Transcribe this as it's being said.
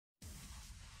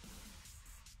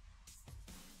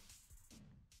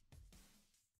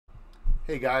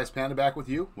Hey guys, Panda back with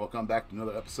you. Welcome back to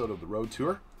another episode of the Road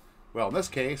Tour. Well, in this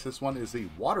case, this one is the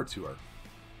Water Tour.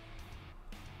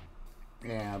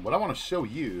 And what I want to show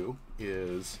you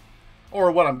is,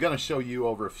 or what I'm going to show you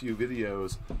over a few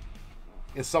videos,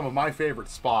 is some of my favorite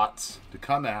spots to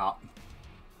come out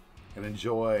and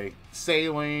enjoy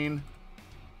sailing,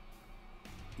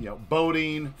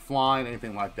 boating, flying,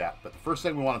 anything like that. But the first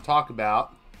thing we want to talk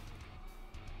about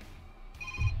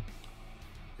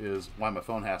is why my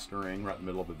phone has to ring right in the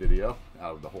middle of a video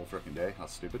out of the whole freaking day. How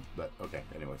stupid, but okay,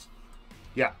 anyways.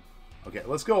 Yeah, okay,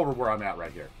 let's go over where I'm at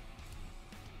right here.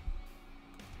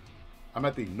 I'm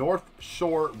at the North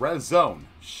Shore Res Zone,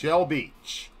 Shell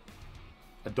Beach,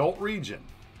 adult region.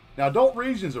 Now, adult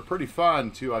regions are pretty fun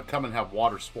to come and have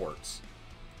water sports,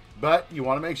 but you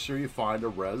want to make sure you find a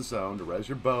res zone to res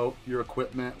your boat, your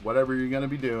equipment, whatever you're going to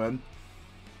be doing.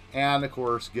 And, of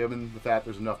course, given the fact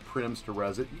there's enough prims to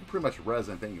res it, you can pretty much res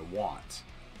anything you want.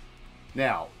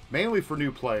 Now, mainly for new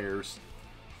players,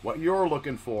 what you're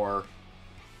looking for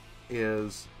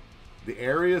is the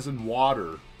areas in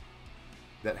water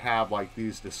that have, like,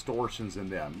 these distortions in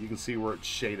them. You can see where it's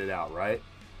shaded out, right?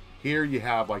 Here you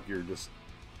have, like, your just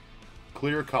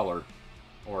clear color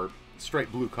or straight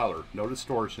blue color. No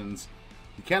distortions.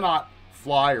 You cannot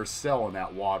fly or sail in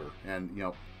that water. And,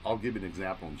 I'll give you an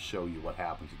example and show you what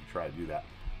happens if you try to do that.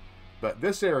 But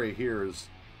this area here is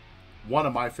one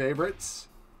of my favorites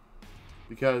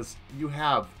because you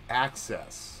have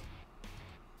access.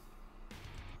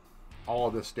 All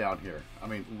of this down here. I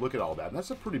mean, look at all that. And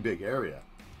that's a pretty big area.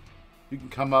 You can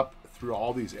come up through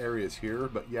all these areas here,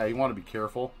 but yeah, you want to be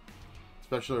careful,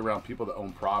 especially around people that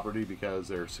own property because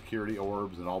their security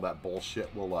orbs and all that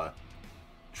bullshit will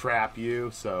trap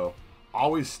you. So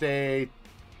always stay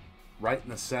right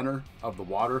in the center of the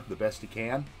water the best you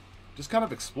can. Just kind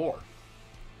of explore.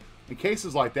 In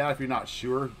cases like that, if you're not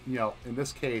sure, in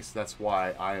this case, that's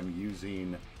why I am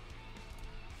using,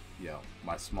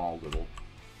 my small little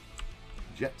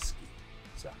jet ski.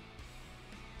 So,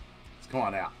 let's come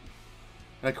on out.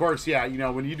 And of course, yeah,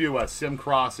 when you do sim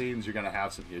crossings, you're going to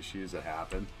have some issues that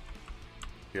happen.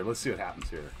 Here, let's see what happens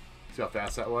here. See how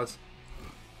fast that was?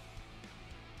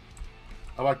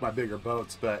 I like my bigger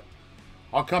boats, but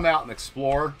I'll come out and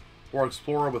explore, or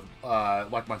explore with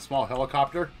like my small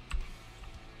helicopter.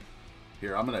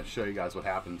 Here, I'm going to show you guys what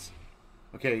happens.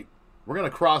 Okay, we're going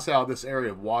to cross out this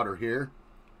area of water here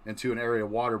into an area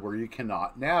of water where you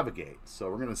cannot navigate. So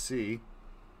we're going to see,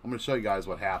 I'm going to show you guys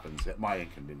what happens at my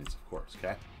inconvenience, of course,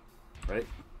 okay? Ready?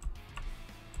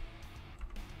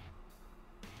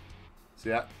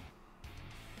 See that?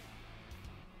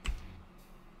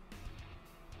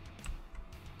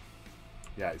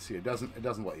 Yeah, you see, it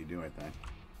doesn't let you do anything.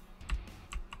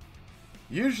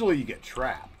 Usually you get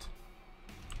trapped.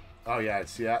 Oh yeah,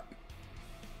 see that?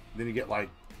 Then you get like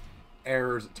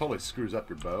errors. It totally screws up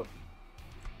your boat.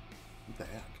 What the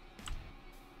heck?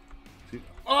 See?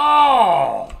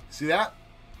 Oh! See that?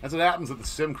 That's what happens at the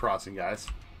sim crossing, guys.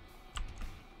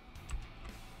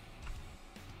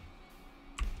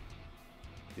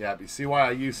 Yeah, but you see why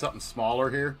I use something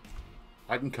smaller here?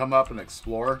 I can come up and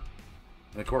explore.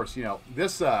 And of course,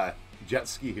 this jet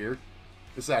ski here,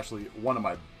 this is actually one of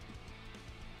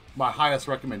my highest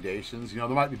recommendations. There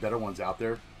might be better ones out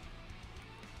there.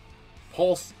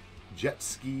 Pulse Jet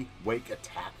Ski Wake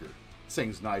Attacker. This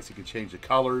thing's nice. You can change the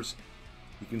colors.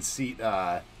 You can seat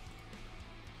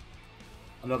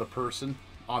another person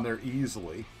on there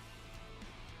easily.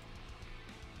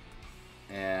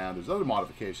 And there's other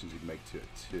modifications you can make to it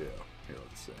too. Here,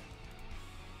 let's see.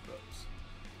 Oops.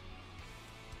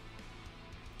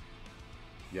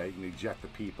 Yeah, you can eject the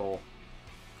people.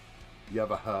 You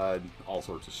have a HUD, all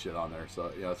sorts of shit on there.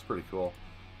 So, yeah, it's pretty cool.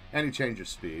 And you change your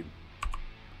speed.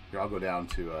 Here, I'll go down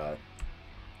to,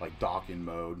 like, docking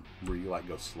mode, where you, like,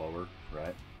 go slower,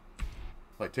 right?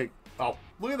 Like, oh,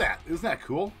 look at that. Isn't that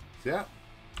cool? See that?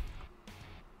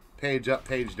 Page up,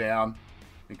 page down.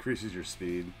 Increases your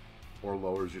speed or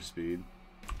lowers your speed.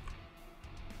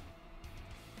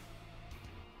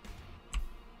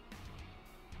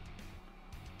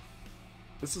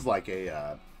 This is like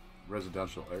a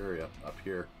residential area up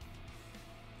here.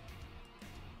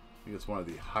 I think it's one of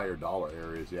the higher dollar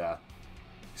areas, yeah.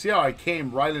 See how I came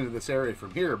right into this area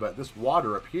from here, but this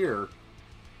water up here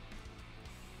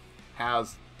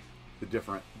has the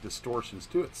different distortions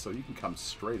to it, so you can come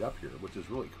straight up here, which is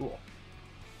really cool.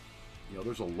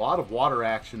 There's a lot of water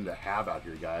action to have out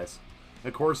here, guys.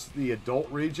 And of course, the adult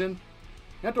region,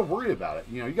 you have to worry about it.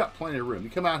 You got plenty of room. You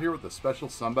come out here with a special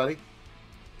somebody,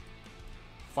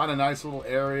 find a nice little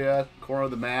area, corner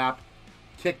of the map,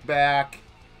 kick back,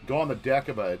 go on the deck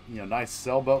of a nice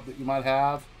sailboat that you might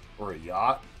have, or a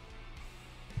yacht.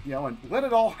 you know, and let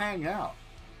it all hang out.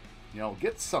 You know,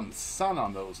 get some sun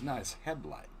on those nice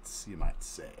headlights, you might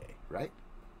say, right?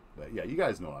 But yeah, you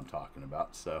guys know what I'm talking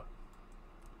about. So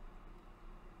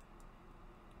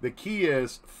the key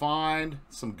is find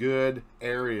some good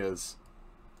areas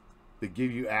that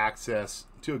give you access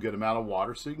to a good amount of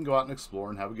water so you can go out and explore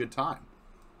and have a good time.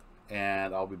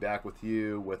 And I'll be back with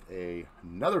you with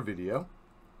another video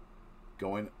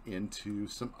going into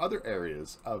some other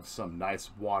areas of some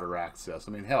nice water access.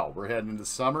 I mean, hell, we're heading into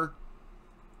summer.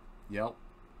 You know,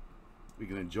 we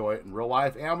can enjoy it in real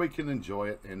life, and we can enjoy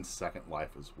it in Second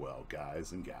Life as well,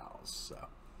 guys and gals. So,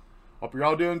 hope you're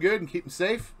all doing good and keeping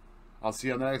safe. I'll see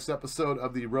you on the next episode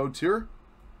of the Road Tour.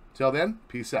 Till then,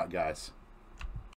 peace out, guys.